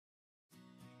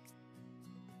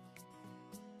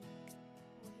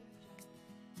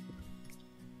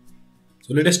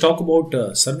So let us talk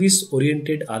about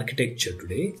service-oriented architecture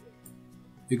today.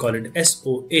 We call it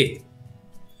SOA.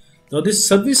 Now this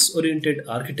service-oriented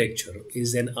architecture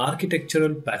is an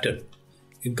architectural pattern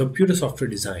in computer software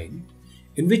design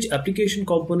in which application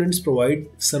components provide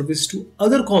service to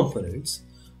other components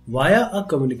via a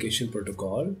communication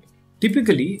protocol,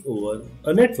 typically over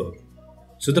a network.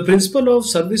 So the principle of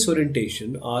service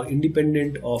orientation are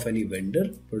independent of any vendor,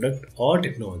 product or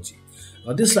technology.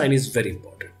 Now this line is very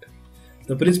important.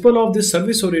 The principle of this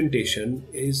service orientation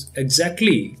is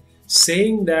exactly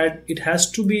saying that it has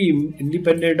to be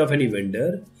independent of any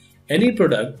vendor, any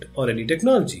product or any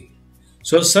technology.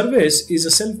 So a service is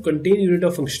a self-contained unit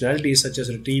of functionality such as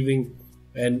retrieving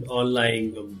an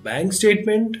online bank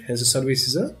statement. Hence a service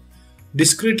is a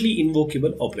discretely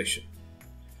invocable operation.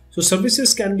 So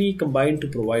services can be combined to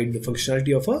provide the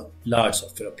functionality of a large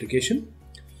software application.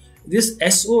 This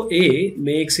SOA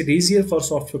makes it easier for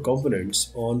software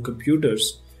components on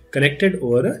computers connected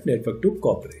over a network to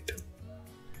cooperate.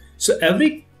 So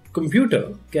every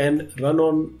computer can run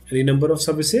on any number of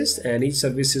services, and each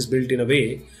service is built in a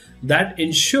way that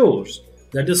ensures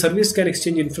that the service can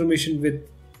exchange information with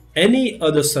any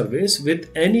other service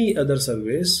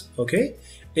okay,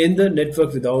 in the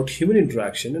network without human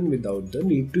interaction and without the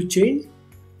need to change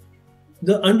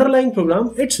the underlying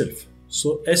program itself.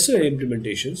 So SOA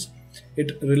implementations,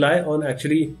 it rely on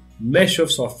actually mesh of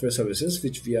software services,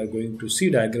 which we are going to see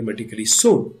diagrammatically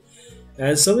soon.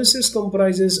 And services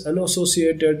comprises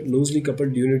unassociated loosely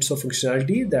coupled units of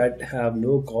functionality that have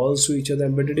no calls to each other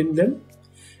embedded in them.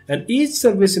 And each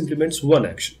service implements one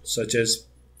action, such as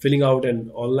filling out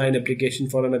an online application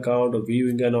for an account, or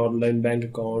viewing an online bank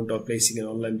account, or placing an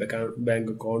online bank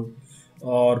account,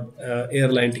 or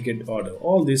airline ticket order.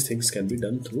 All these things can be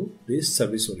done through this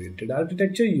service-oriented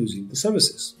architecture using the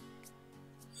services.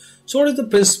 So what is the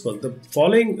principle? The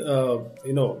following,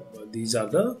 these are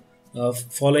the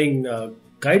following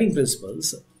guiding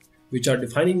principles which are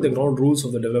defining the ground rules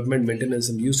of the development, maintenance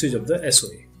and usage of the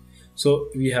SOA. So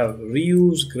we have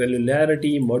reuse,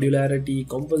 granularity, modularity,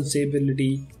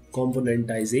 compensability,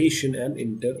 componentization and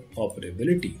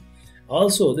interoperability.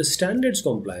 Also the standards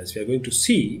compliance, we are going to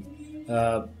see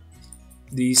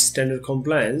the standard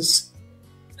compliance,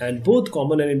 and both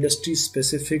common and industry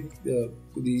specific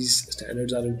these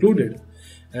standards are included,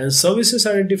 and services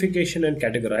identification and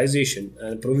categorization,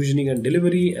 and provisioning and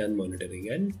delivery, and monitoring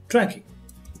and tracking.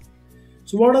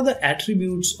 So what are the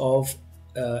attributes of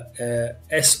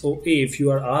SOA? If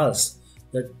you are asked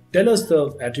that tell us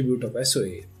the attribute of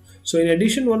SOA. So in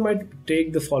addition, one might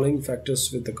take the following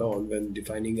factors with account when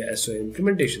defining a SOA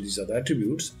implementation. These are the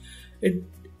attributes.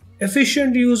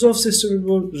 Efficient use of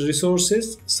system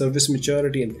resources, service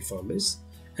maturity and performance,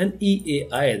 and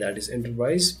EAI, that is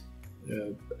enterprise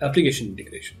application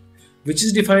integration, which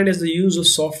is defined as the use of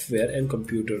software and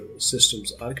computer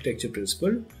systems architecture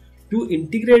principle to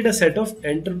integrate a set of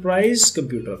enterprise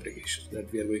computer applications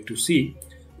that we are going to see.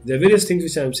 There are various things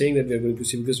which I am saying that we are going to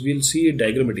see because we will see it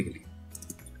diagrammatically.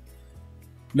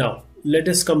 Now let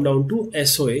us come down to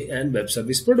SOA and web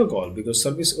service protocol, because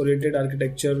service oriented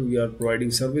architecture, we are providing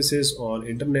services on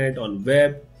internet, on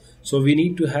web. So we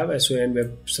need to have SOA and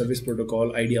web service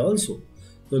protocol idea also.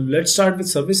 So let's start with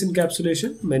service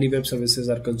encapsulation. Many web services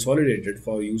are consolidated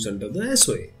for use under the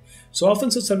SOA. So often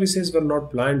such services were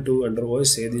not planned to under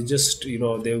OSA, they just, they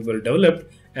were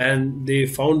developed and they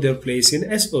found their place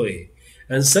in SOA.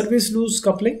 And service loose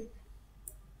coupling,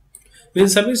 when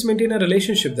service maintain a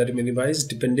relationship that minimizes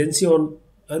dependency on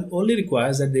and only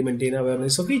requires that they maintain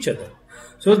awareness of each other.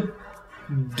 So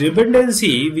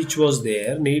dependency which was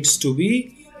there needs to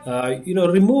be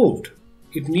removed.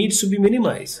 It needs to be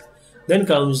minimized. Then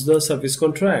comes the service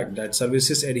contract, that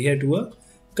services adhere to a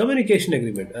communication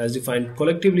agreement as defined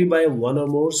collectively by one or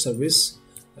more service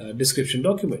description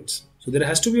documents. So there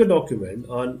has to be a document,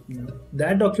 on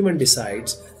that document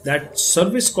decides, that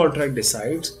service contract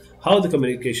decides how the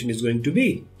communication is going to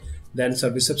be. Then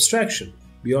service abstraction.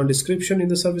 Beyond description in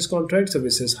the service contract,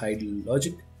 services hide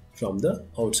logic from the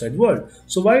outside world.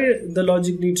 So why the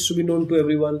logic needs to be known to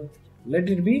everyone? Let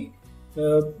it be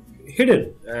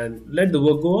hidden and let the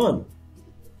work go on.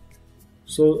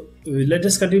 So let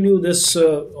us continue this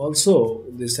also,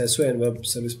 this SOA and web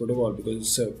service protocol,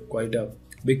 because it's quite a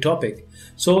big topic.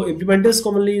 So implementers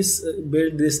commonly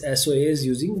build these SOAs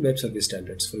using web service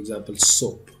standards, for example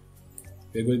SOAP.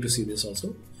 We're going to see this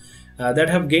also, that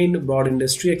have gained broad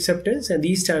industry acceptance, and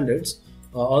these standards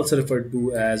are also referred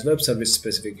to as web service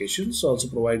specifications, also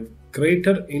provide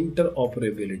greater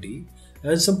interoperability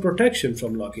and some protection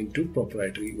from lock-in to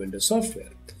proprietary vendor software.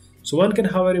 So one can,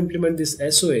 however, implement this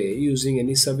SOA using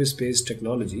any service-based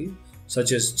technology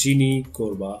such as Genie,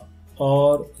 Corba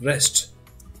or REST.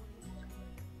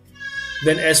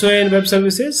 Then SOA and web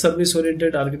services,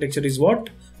 service-oriented architecture is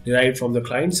what? Derived from the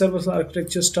client-server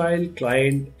architecture style.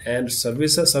 Client and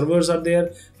servers are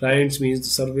there. Clients means the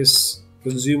service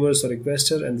consumers or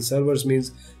requester, and the servers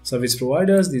means service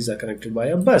providers. These are connected by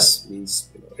a bus, means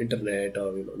internet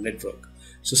or network.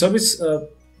 So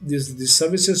these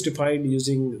services defined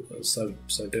using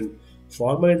certain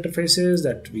formal interfaces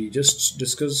that we just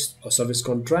discussed. A service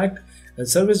contract, and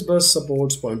service bus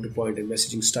supports point-to-point and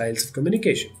messaging styles of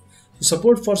communication.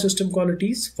 Support for system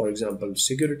qualities, for example,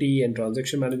 security and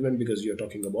transaction management, because you're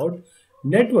talking about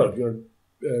network. You're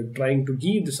trying to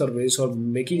give the service or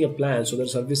making a plan so that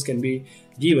service can be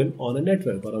given on a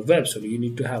network or a web. So you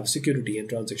need to have security and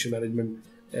transaction management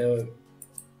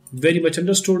very much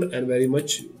understood and very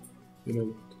much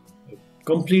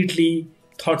completely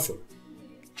thoughtful.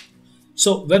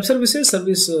 So web services,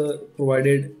 service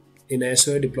provided in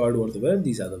SOA deployed over the web.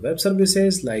 These are the web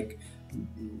services, like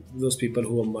those people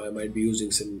who might be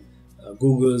using some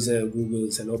Googles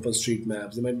and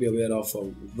OpenStreetMaps. They might be aware of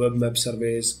web map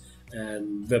service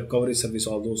and web coverage service.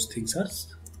 All those things are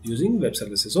using web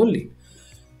services only.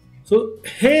 So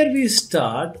here we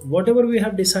start. Whatever we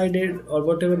have decided or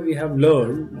whatever we have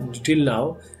learned till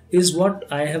now is what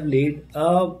I have laid.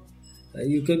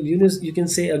 You can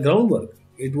say a groundwork.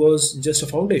 It was just a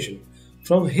foundation.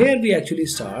 From here we actually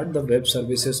start the web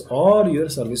services or your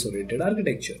service-oriented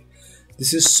architecture.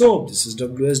 This is SOAP, this is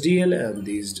WSDL, and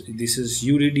this is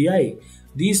UDDI.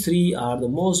 These three are the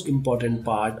most important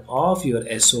part of your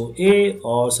SOA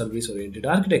or service-oriented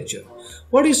architecture.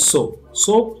 What is SOAP?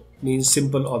 SOAP means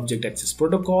Simple Object Access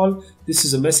Protocol. This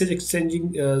is a message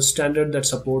exchanging standard that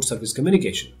supports service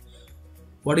communication.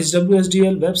 What is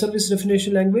WSDL? Web Service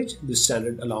Definition Language. This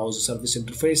standard allows the service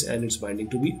interface and its binding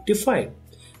to be defined.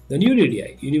 Then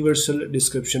UDDI, Universal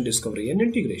Description, Discovery and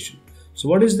Integration. So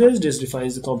what is this? This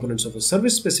defines the components of a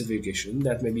service specification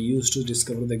that may be used to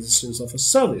discover the existence of a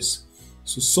service.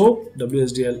 So SOAP,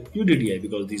 WSDL, UDDI,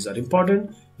 because these are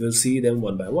important, we'll see them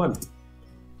one by one.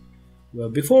 Well,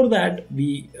 before that,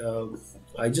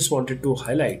 I just wanted to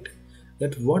highlight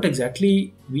that what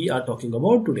exactly we are talking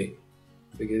about today,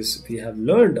 because we have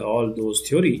learned all those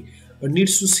theory, but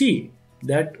needs to see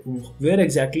that where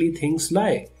exactly things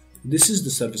lie. This is the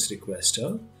service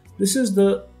requester, this is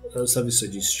the service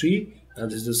registry, and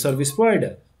this is the service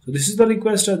provider. So this is the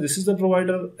requester, this is the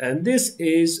provider, and this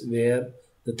is where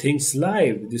the things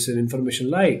lie, this is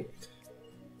information lie.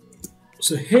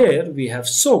 So here we have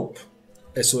SOAP,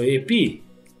 SOAP,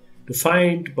 to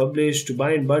find, to publish, to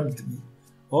bind, but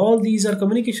all these are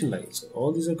communication lines.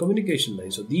 All these are communication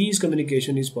lines. So these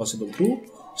communication is possible through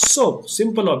SOAP,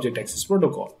 Simple Object Access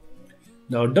Protocol.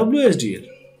 Now WSDL,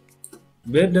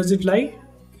 where does it lie?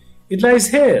 It lies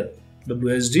here.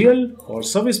 WSDL or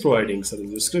service providing,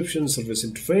 service description, service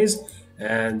interface,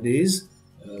 and these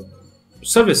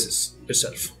services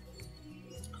itself.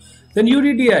 Then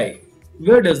UDDI,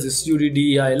 where does this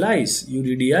UDDI lies?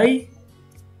 UDDI,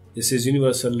 this is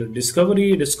Universal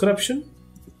Discovery Description.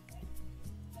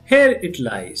 Here it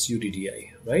lies,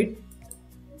 UDDI, right?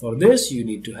 For this you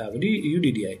need to have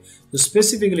UDDI. So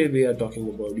specifically we are talking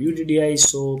about UDDI,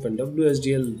 SOAP and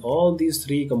WSDL. All these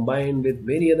three combined with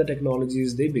many other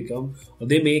technologies, they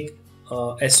make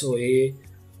SOA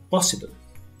possible.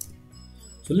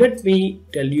 So let me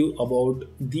tell you about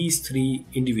these three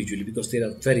individually because they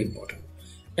are very important.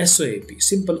 SOAP,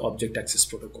 Simple Object Access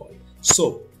Protocol.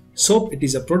 SOAP, it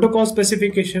is a protocol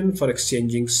specification for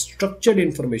exchanging structured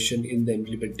information in the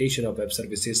implementation of web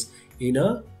services in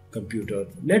a computer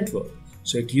network.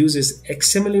 So it uses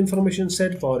XML information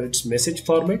set for its message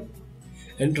format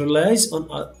and relies on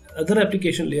other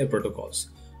application layer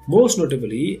protocols, most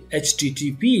notably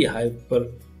HTTP,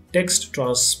 Hypertext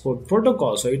Transport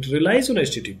Protocol. So it relies on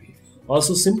HTTP.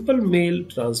 Also Simple Mail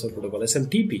Transfer Protocol,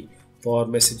 SMTP, for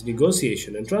message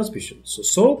negotiation and transmission. So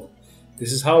SOAP,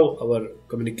 this is how our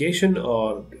communication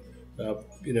or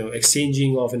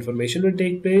exchanging of information will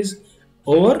take place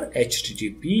over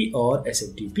HTTP or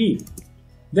SMTP.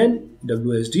 Then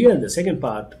WSDL, the second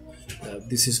part,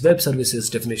 this is Web Services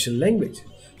Definition Language.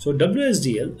 So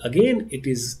WSDL, again, it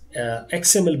is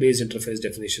XML based interface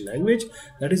definition language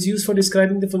that is used for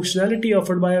describing the functionality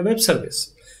offered by a web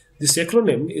service. This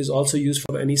acronym is also used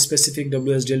for any specific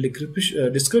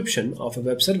WSDL description of a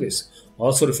web service,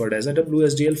 also referred as a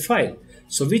WSDL file,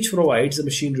 so which provides a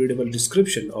machine readable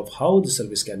description of how the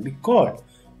service can be called,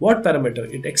 what parameter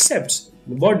it accepts,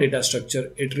 what data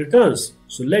structure it returns.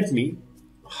 So let me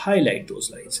highlight those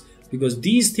lines, because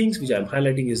these things which I am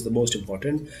highlighting is the most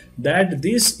important, that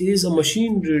this is a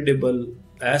machine readable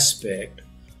aspect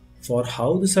for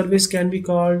how the service can be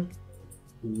called,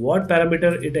 what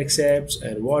parameter it accepts,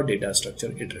 and what data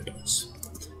structure it returns.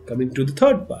 Coming to the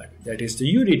third part, that is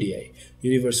the UDDI,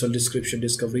 Universal Description,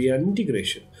 Discovery and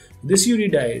Integration. This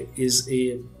UDDI is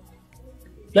a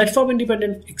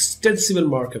platform-independent extensible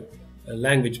markup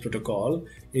language protocol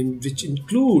which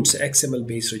includes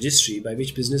XML-based registry by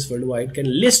which business worldwide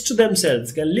can list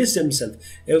themselves.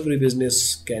 Every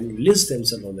business can list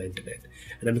themselves on the internet,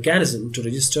 and a mechanism to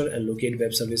register and locate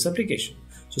web service application.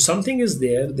 So something is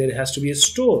there has to be a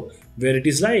store where it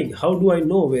is lying. How do I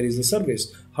know where is the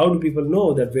service? How do people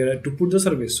know that where to put the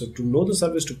service? So to know the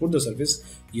service, to put the service,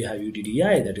 you have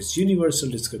UDDI, that is Universal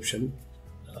Description,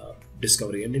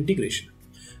 Discovery and Integration.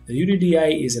 The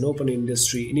UDDI is an open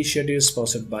industry initiative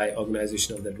sponsored by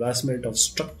Organization of the Advancement of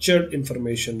Structured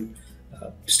Information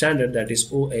Standard, that is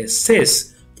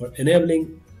OSIS, for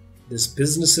enabling these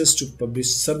businesses to publish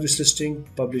service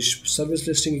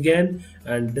listing again,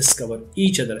 and discover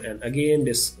each other, and again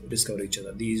discover each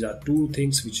other. These are two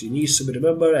things which needs to be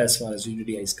remembered as far as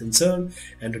UDDI is concerned,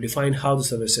 and to define how the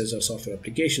services or software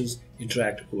applications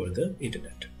interact over the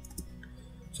internet.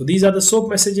 So these are the SOAP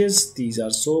messages. These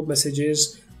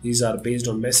are based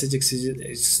on message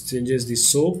exchanges. The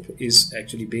SOAP is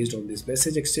actually based on these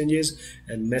message exchanges,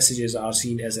 and messages are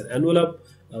seen as an envelope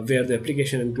where the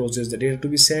application encloses the data to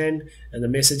be sent, and the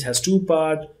message has two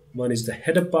parts. One is the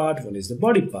header part, one is the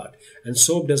body part. And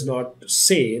SOAP does not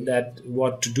say that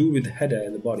what to do with the header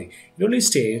and the body. It only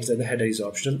states that the header is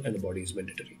optional and the body is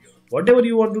mandatory. Whatever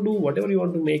you want to do, whatever you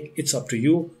want to make, it's up to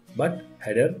you. But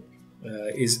header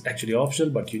is actually optional,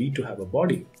 but you need to have a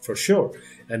body for sure.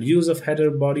 And use of header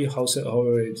body,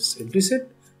 however it's implicit.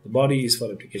 The body is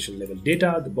for application level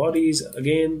data. The body is,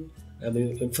 again, I'm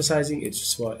emphasizing,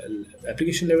 it's for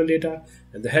application level data,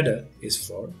 and the header is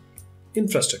for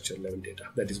infrastructure level data.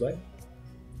 That is why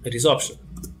it is optional.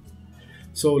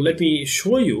 So let me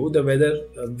show you the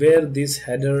where this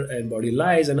header and body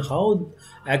lies, and how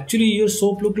actually your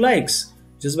SOAP look likes.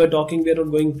 Just by talking, we are not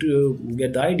going to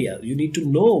get the idea. You need to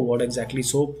know what exactly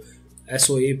SOAP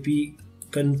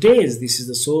contains. This is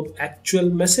the SOAP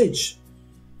actual message.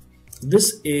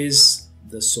 This is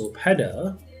the SOAP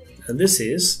header, and this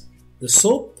is the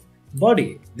SOAP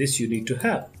body. This you need to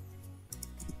have.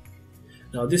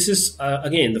 Now this is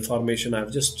again the formation.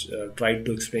 I've just tried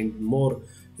to explain more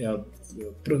in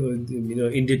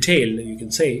detail. You can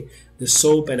say the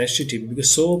SOAP and HTTP, because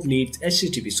SOAP needs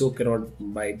HTTP. SOAP cannot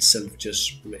by itself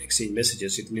just exchange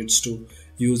messages. It needs to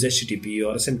use HTTP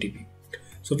or SMTP.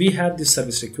 So we have this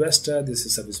service requester, this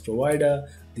is service provider,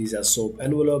 these are SOAP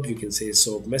envelope, you can say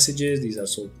SOAP messages, these are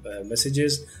SOAP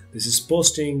messages, this is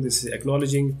posting, this is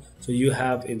acknowledging. So you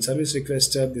have in service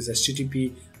requester this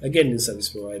HTTP, again in service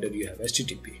provider you have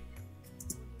HTTP.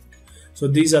 So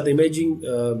these are the emerging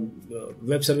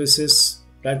web services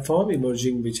platform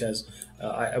emerging, which has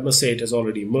I must say it has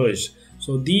already emerged.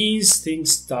 So these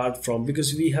things start from,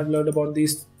 because we have learned about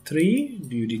these three,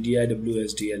 UDDI,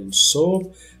 WSDL and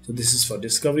SOAP. So this is for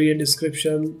discovery and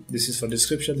description, this is for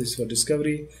description, this is for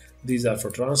discovery, these are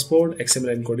for transport.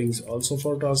 XML encoding is also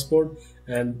for transport,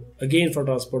 and again for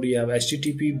transport you have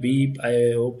HTTP, BEEP,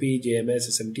 IOP, JMS,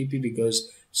 SMTP, because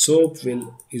SOAP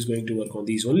is going to work on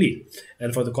these only.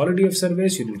 And for the quality of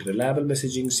service, you need reliable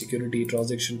messaging, security,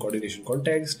 transaction, coordination,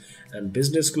 context, and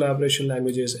business collaboration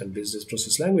languages and business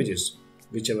process languages,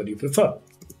 whichever you prefer.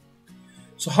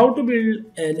 So how to build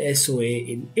an SOA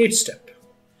in 8 steps?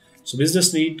 So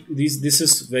business need these. This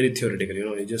is very theoretical.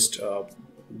 You just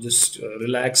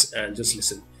relax and just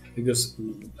listen, because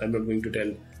I'm not going to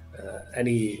tell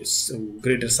any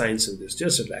greater science in this.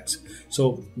 Just relax.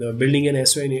 So building an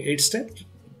SOA in 8 steps.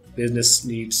 Business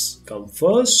needs come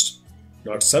first,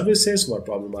 not services. What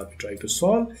problem are we trying to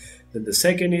solve? Then the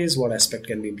second is what aspect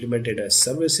can be implemented as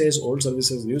services, old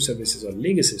services, new services, or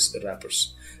legacies, the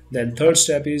wrappers. Then third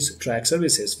step is track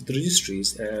services with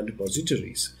registries and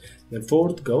repositories. Then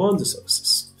fourth, govern the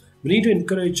services. We need to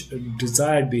encourage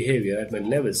desired behavior at many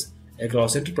levels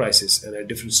across enterprises and at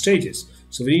different stages.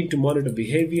 So we need to monitor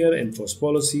behavior, enforce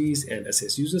policies, and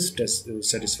assess user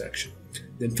satisfaction.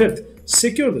 Then fifth,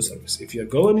 secure the service. If you are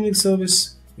governing the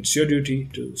service, it's your duty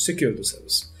to secure the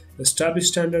service. Establish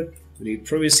standard. We need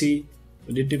privacy,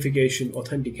 identification,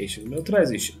 authentication, and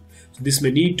authorization. So this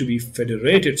may need to be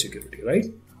federated security, right?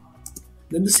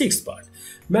 Then the sixth part,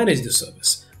 manage the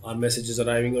service. Are messages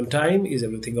arriving on time? Is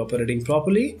everything operating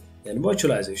properly? And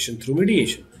virtualization through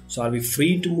mediation. So are we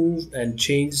free to move and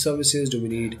change services? Do we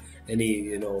need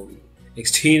any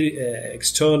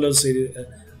external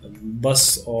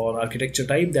bus or architecture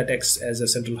type that acts as a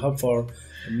central hub for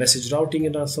message routing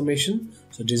and transformation?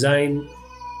 So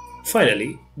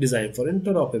finally, design for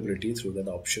interoperability through the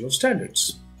adoption of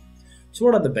standards. So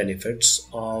what are the benefits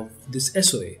of this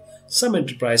SOA? Some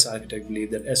enterprise architects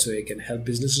believe that SOA can help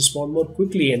business respond more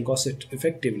quickly and cost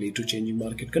effectively to changing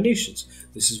market conditions.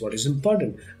 This is what is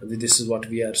important, and this is what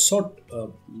we are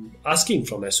asking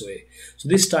from SOA. So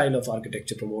this style of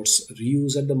architecture promotes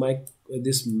reuse at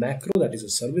this macro, that is a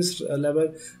service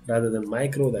level, rather than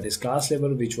micro, that is class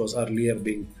level, which was earlier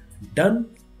being done,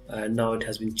 and now it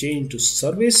has been changed to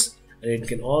service. And it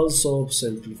can also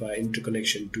simplify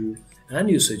interconnection to and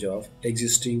usage of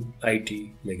existing IT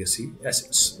legacy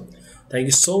assets. Thank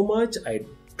you so much. I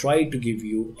tried to give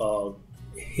you a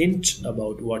hint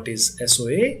about what is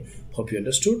SOA. Hope you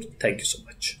understood. Thank you so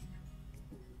much.